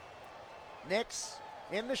Nix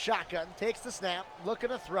in the shotgun, takes the snap, looking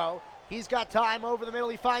to throw. He's got time over the middle.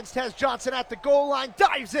 He finds Tez Johnson at the goal line,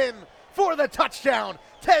 dives in for the touchdown.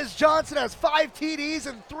 Tez Johnson has 5 TDs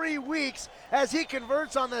in 3 weeks as he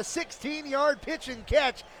converts on the 16-yard pitch and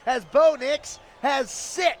catch, as Bo Nix has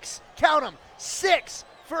 6, count them, 6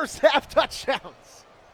 first half touchdowns.